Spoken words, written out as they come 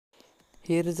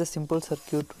Here is a simple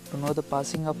circuit to know the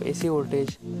passing of AC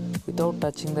voltage without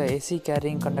touching the AC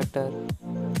carrying conductor.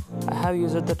 I have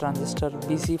used the transistor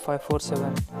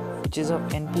BC547, which is a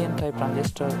NPN type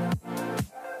transistor.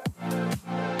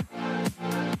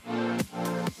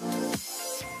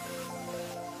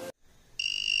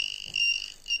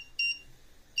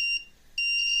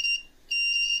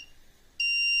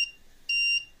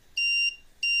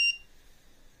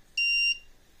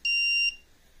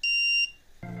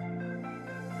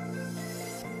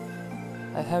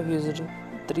 I have used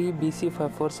 3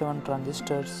 BC547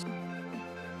 transistors,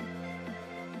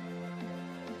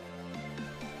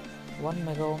 1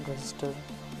 mega ohm resistor,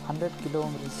 100 kilo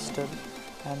ohm resistor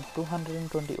and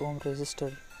 220 ohm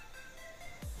resistor,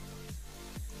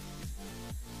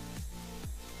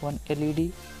 1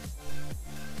 LED,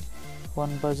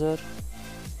 1 buzzer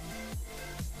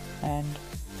and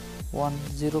 1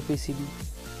 0 PCB.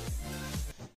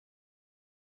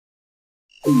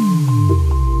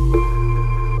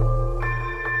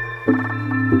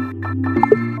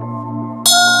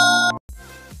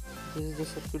 This is the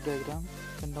circuit diagram.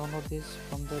 You can download this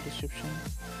from the description.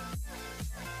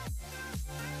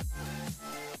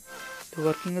 The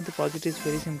working of the project is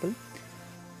very simple.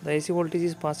 The AC voltage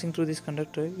is passing through this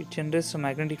conductor. It generates a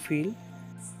magnetic field.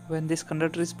 When this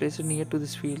conductor is placed near to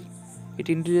this field, it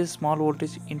induces small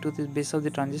voltage into the base of the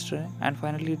transistor, and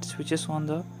finally it switches on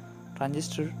the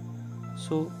transistor.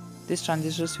 So this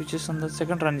transistor switches on the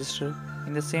second transistor.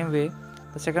 In the same way,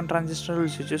 the second transistor will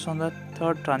switches on the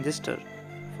third transistor.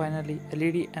 Finally,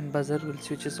 LED and buzzer will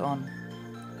switches on.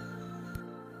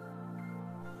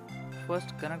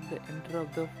 First, connect the emitter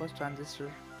of the first transistor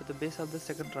to the base of the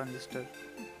second transistor.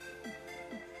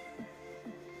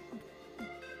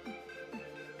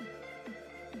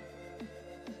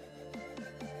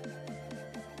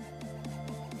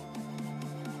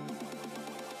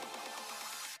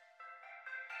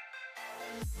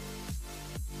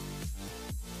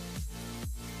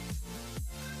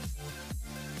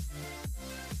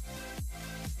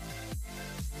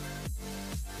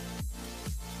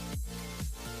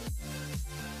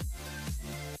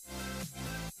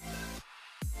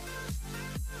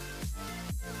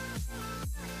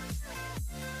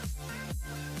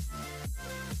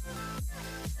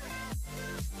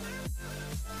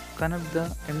 Connect the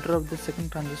emitter of the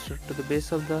second transistor to the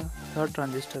base of the third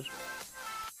transistor.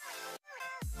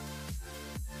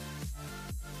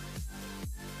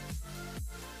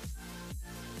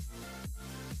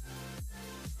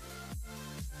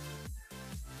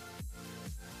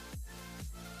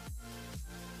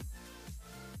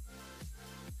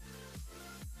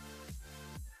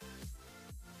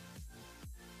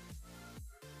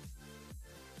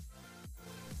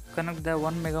 Connect the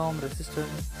 1 mega ohm resistor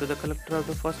to the collector of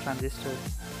the first transistor.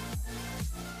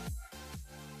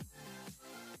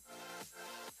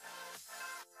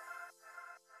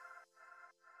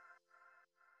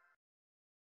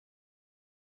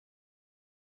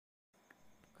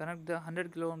 Connect the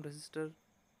 100 kilo ohm resistor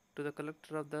to the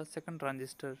collector of the second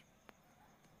transistor.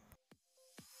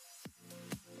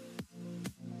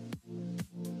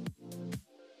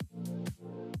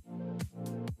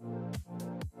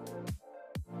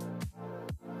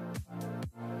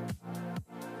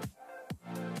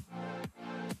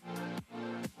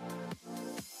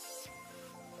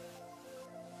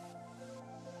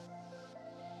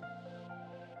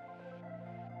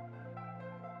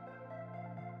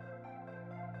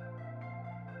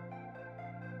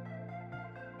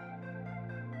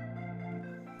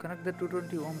 Connect the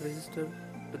 220 ohm resistor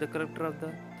to the collector of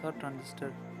the third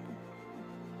transistor.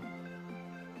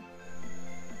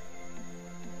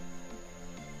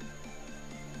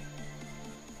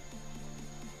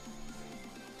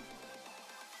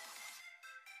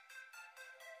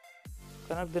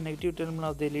 Connect the negative terminal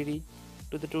of the LED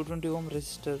to the 220 ohm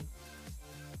resistor.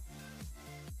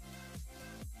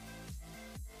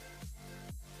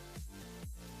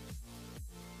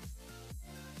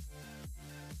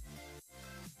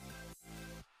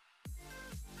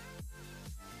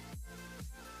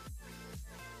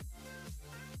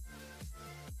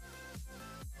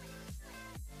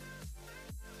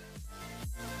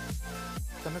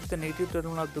 Connect the negative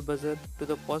terminal of the buzzer to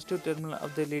the positive terminal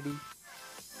of the LED.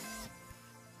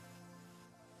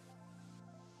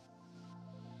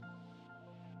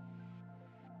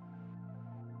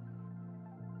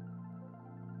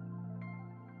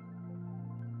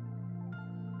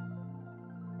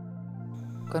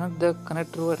 Connect the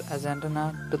connector wire as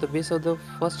antenna to the base of the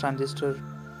first transistor.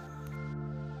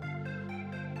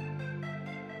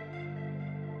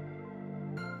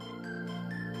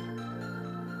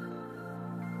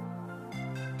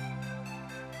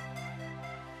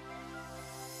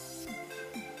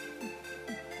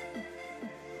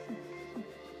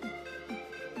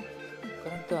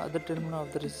 the other terminal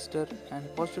of the resistor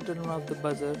and positive terminal of the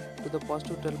buzzer to the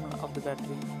positive terminal of the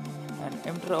battery and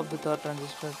emitter of the third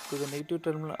transistor to the negative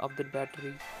terminal of the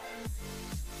battery.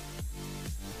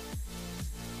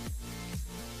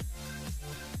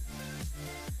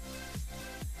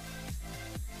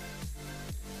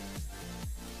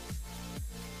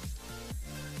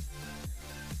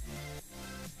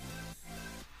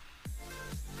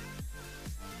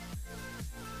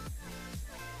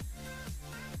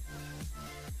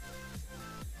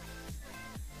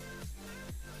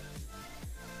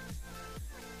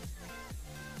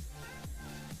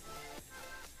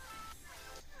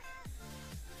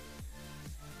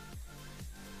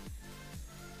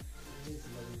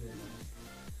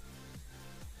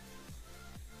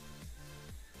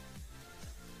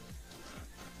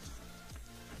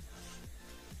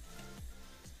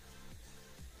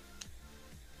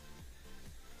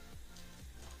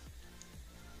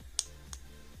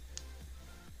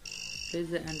 Place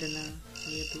the antenna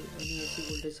near to any AC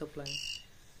voltage supply.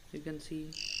 You can see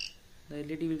the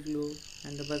LED will glow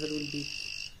and the buzzer will beep.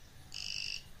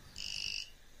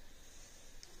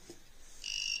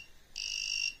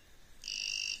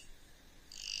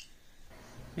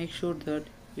 Make sure that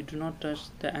you do not touch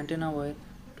the antenna wire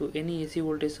to any AC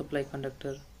voltage supply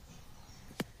conductor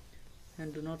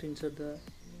and do not insert the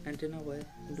antenna wire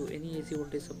into any AC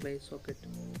voltage supply socket.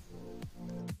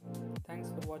 Thanks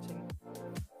for watching.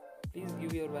 Please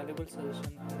give your valuable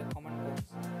suggestion in the comment box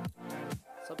and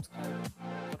subscribe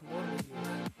for more.